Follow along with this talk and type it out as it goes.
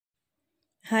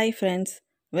Hi friends,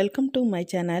 welcome to my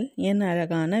channel. என்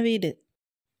அழகான வீடு.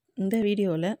 இந்த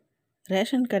வீடியோவில்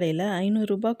ரேஷன் கடையில் 500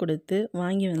 ரூபாய் கொடுத்து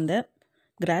வாங்கி வந்த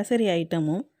கிராசரி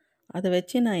ஐட்டமும் அதை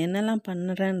வச்சு நான் என்னெல்லாம்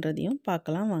பண்ணுறேன்றதையும்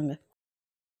பார்க்கலாம் வாங்க.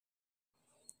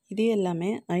 இது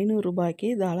எல்லாமே 500 ரூபாய்க்கு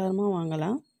தாராளமாக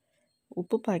வாங்கலாம்.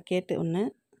 உப்பு பாக்கெட் 1,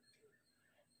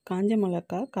 காஞ்ச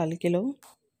மிளகாய் 1/4 கிலோ,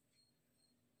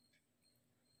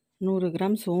 100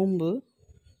 கிராம் சோம்பு,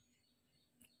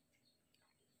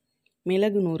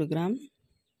 மிளகு 100 கிராம்,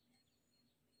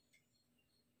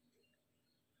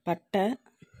 பட்டை,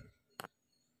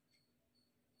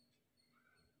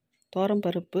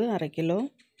 தோரம்பருப்பு 1/2 கிலோ,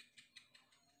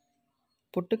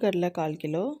 பொட்டுக்கடலை 1/4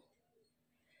 kilo,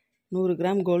 100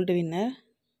 gram gold winner,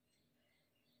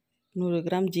 100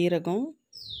 gram ஜீரகம்,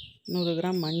 100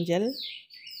 கிராம் மஞ்சள்,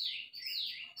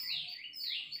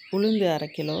 உளுந்து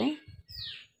 1/2 கிலோ,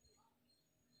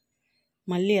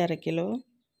 மல்லி 1/2 கிலோ,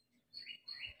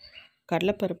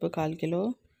 கடலைப்பருப்பு 1/4 கிலோ,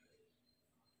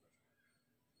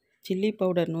 சில்லி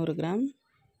பவுடர் 100 கிராம்,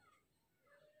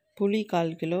 புளி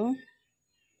 1/4 கிலோ,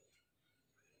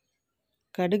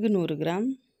 கடுகு 100 கிராம்,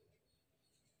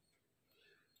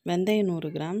 வெந்தயம்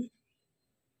 100 கிராம்,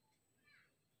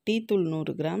 டீத்தூள்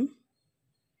 100 கிராம்,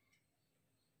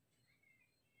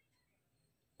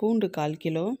 பூண்டு 1/4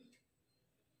 கிலோ.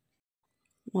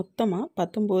 மொத்தமாக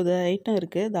 19 ஐட்டம்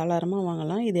இருக்குது. தாராளமாக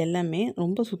வாங்கலாம். இது எல்லாமே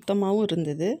ரொம்ப சுத்தமாகவும்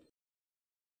இருந்தது.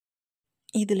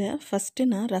 இதில் ஃபஸ்ட்டு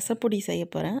நான் ரசப்பொடி செய்ய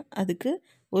போகிறேன். அதுக்கு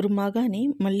ஒரு மகாணி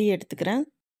மல்லி எடுத்துக்கிறேன்.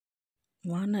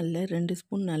 வாணலில் 2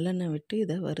 ஸ்பூன் நல்லெண்ணெய் விட்டு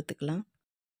இதை வறுத்துக்கலாம்.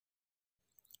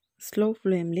 ஸ்லோ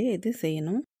ஃப்ளேம்லேயே இது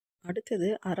செய்யணும். அடுத்தது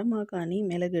அரை மாகாணி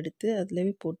மிளகு எடுத்து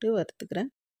அதில் போட்டு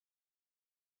வறுத்துக்கிறேன்.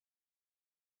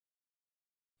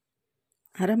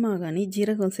 அரை மாகாணி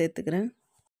ஜீரகம் சேர்த்துக்கிறேன்.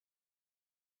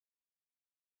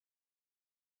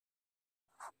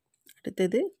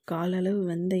 அடுத்தது 1/4 அளவு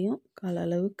வெந்தயம், 1/4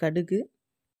 அளவு கடுகு,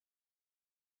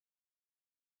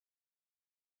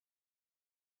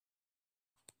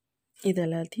 இது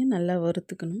எல்லாத்தையும் நல்லா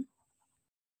வறுத்துக்கணும்.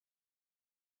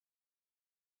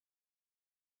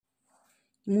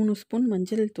 3 ஸ்பூன்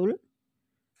மஞ்சள் தூள்,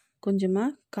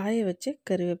 கொஞ்சமாக காய வச்ச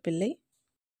கறிவேப்பிலை,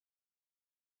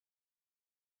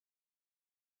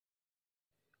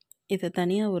 இதை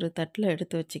தனியாக ஒரு தட்டில்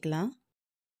எடுத்து வச்சுக்கலாம்.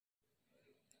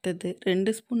 அடுத்தது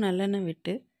 2 ஸ்பூன் நல்லெண்ணெய்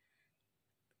விட்டு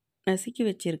நசுக்கி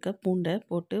வச்சுருக்க பூண்டை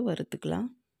போட்டு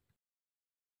வறுத்துக்கலாம்.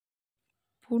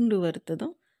 பூண்டு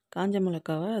வறுத்ததும் காஞ்ச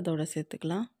மிளகாவை அதோட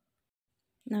சேர்த்துக்கலாம்.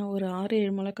 நான் ஒரு 6-7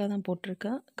 மிளகா தான்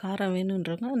போட்டிருக்கேன். காரம்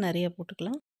வேணுன்றவங்க நிறைய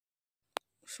போட்டுக்கலாம்.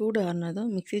 சூடு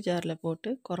ஆறினதும் மிக்ஸி ஜாரில் போட்டு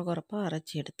கொரகொரப்பாக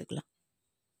அரைச்சி எடுத்துக்கலாம்.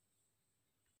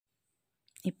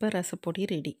 இப்போ ரசப்பொடி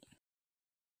ரெடி.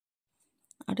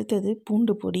 அடுத்தது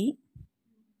பூண்டு பொடி.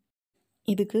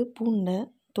 இதுக்கு பூண்டை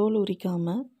தோல்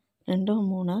உரிக்காமல்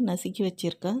 2-3 நசுக்கி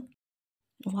வச்சுருக்கேன்.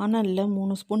 வாணலில்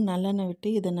 3 ஸ்பூன் நல்லெண்ணெய்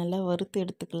விட்டு இதை நல்லா வறுத்து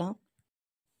எடுத்துக்கலாம்.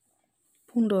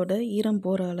 பூண்டோட ஈரம்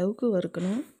போகிற அளவுக்கு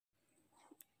வறுக்கணும்.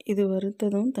 இது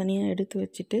வறுத்ததும் தனியாக எடுத்து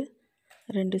வச்சுட்டு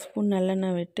 2 ஸ்பூன்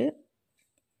நல்லெண்ணெய் விட்டு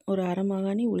ஒரு அரை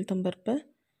மாகாணி உளுத்தம்பருப்பை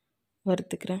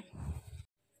வறுத்துக்கிறேன்.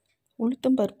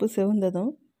 உளுத்தம்பருப்பு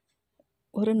செவந்ததும்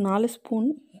ஒரு 4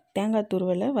 ஸ்பூன் தேங்காய்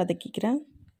துருவலை வதக்கிக்கிறேன்.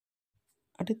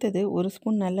 அடுத்தது 1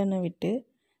 ஸ்பூன் நல்லெண்ணெய் விட்டு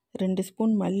 2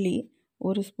 ஸ்பூன் மல்லி,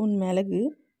 1 ஸ்பூன் மிளகு,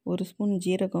 1 ஸ்பூன்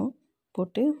ஜீரகம்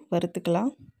போட்டு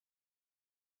வறுத்துக்கலாம்.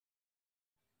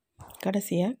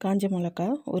 கடைசியாக காஞ்ச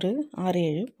மிளகாய் ஒரு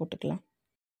 6-7 போட்டுக்கலாம்.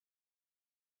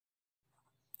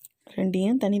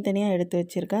 ரெண்டையும் தனித்தனியாக எடுத்து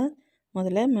வச்சுருக்கேன்.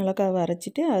 முதல்ல மிளகாவை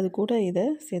அரைச்சிட்டு அது கூட இதை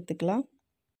சேர்த்துக்கலாம்.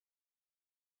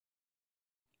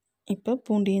 இப்போ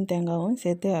பூண்டையும் தேங்காயும்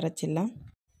சேர்த்து அரைச்சிடலாம்.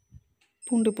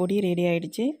 பூண்டு பொடி ரெடி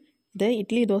ஆகிடுச்சு. இதை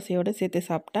இட்லி தோசையோடு சேர்த்து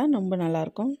சாப்பிட்டா ரொம்ப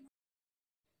நல்லாயிருக்கும்.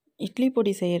 இட்லி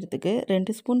பொடி செய்கிறதுக்கு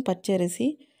 2 ஸ்பூன் பச்சரிசி,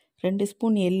 2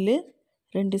 ஸ்பூன் எள்ளு,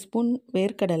 2 ஸ்பூன்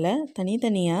வேர்க்கடலை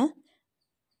தனித்தனியாக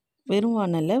வெறும்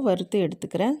வாணலில் வறுத்து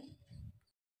எடுத்துக்கிறேன்.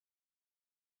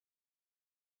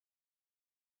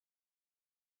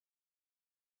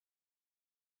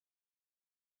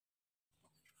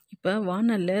 இப்போ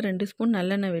வாணலில் 2 ஸ்பூன்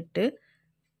நல்லெண்ணெய் விட்டு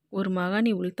ஒரு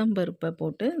மாகாணி உளுத்தம்பருப்பை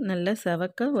போட்டு நல்லா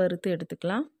செவக்க வறுத்து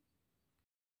எடுத்துக்கலாம்.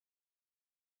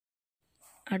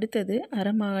 அடுத்தது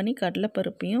அரை மாகாணி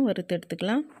கடலைப்பருப்பையும் வறுத்து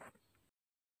எடுத்துக்கலாம்.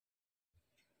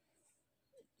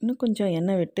 இன்னும் கொஞ்சம்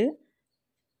எண்ணெய் விட்டு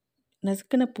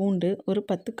நசுக்கின பூண்டு, ஒரு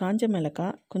 10 காஞ்ச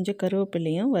மிளகாய், கொஞ்சம்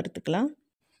கருவேப்பிலையும் வறுத்துக்கலாம்.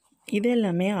 இது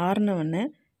எல்லாமே ஆறினவொன்னே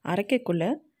அரைக்கக்குள்ளே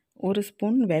 1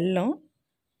 ஸ்பூன் வெல்லம்,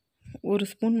 1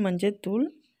 ஸ்பூன் மஞ்சத்தூள்,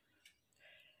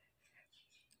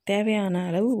 தேவையான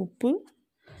அளவு உப்பு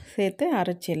சேர்த்து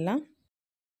அரைச்சிடலாம்.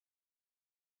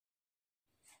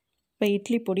 இப்போ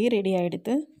இட்லி பொடி ரெடி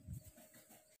ஆகிடுது.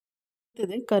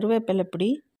 அடுத்தது கருவேப்பிலை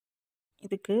பொடி.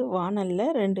 இதுக்கு வாணலில்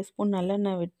 2 ஸ்பூன்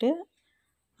நல்லெண்ணெய் விட்டு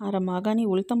அரை மாகாணி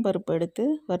உளுத்தம்பருப்பு எடுத்து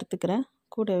வறுத்துக்கிறேன்.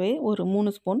 கூடவே ஒரு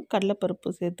 3 ஸ்பூன் கடலைப்பருப்பு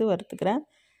சேர்த்து வறுத்துக்கிறேன்.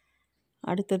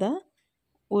 அடுத்ததாக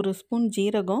 1 ஸ்பூன்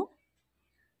ஜீரகம்,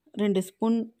 2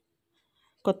 ஸ்பூன்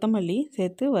கொத்தமல்லி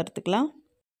சேர்த்து வறுத்துக்கலாம்.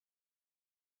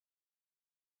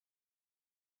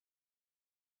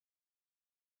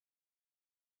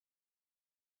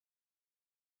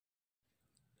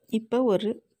 இப்போ ஒரு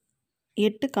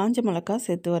 8 காஞ்ச மிளகாய்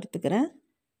சேர்த்து வறுத்துக்கிறேன்.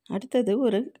 அடுத்தது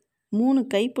ஒரு 3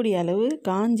 கைப்பிடி அளவு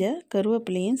காஞ்ச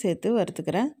கருவேப்பிலையும் சேர்த்து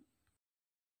வறுத்துக்கிறேன்.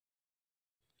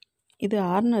 இது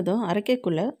ஆறுனதும்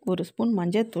அரைக்கக்குள்ளே 1 ஸ்பூன்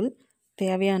மஞ்சள்தூள்,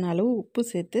 தேவையான அளவு உப்பு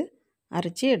சேர்த்து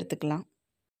அரைச்சி எடுத்துக்கலாம்.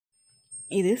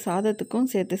 இது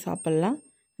சாதத்துக்கும் சேர்த்து சாப்பிட்லாம்,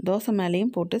 தோசை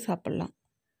மேலேயும் போட்டு சாப்பிட்லாம்.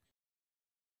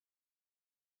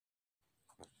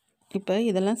 இப்போ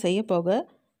இதெல்லாம் செய்ய போக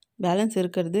பேலன்ஸ்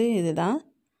இருக்கிறது இதுதான்.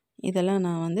 இதெல்லாம்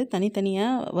நான்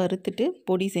தனித்தனியாக வறுத்துட்டு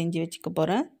பொடி செஞ்சு வச்சுக்க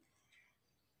போகிறேன்.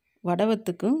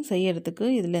 வடவத்துக்கும் செய்யறதுக்கு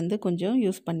இதுலேருந்து கொஞ்சம்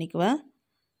யூஸ் பண்ணிக்குவேன்.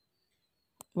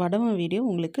 வடவம் வீடியோ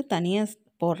உங்களுக்கு தனியாக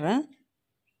போடுறேன்.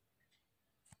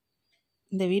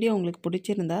 இந்த வீடியோ உங்களுக்கு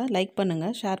பிடிச்சிருந்தா லைக்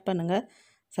பண்ணுங்கள், ஷேர் பண்ணுங்கள்,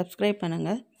 சப்ஸ்கிரைப்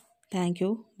பண்ணுங்கள்.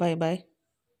 தேங்க்யூ. Bye bye.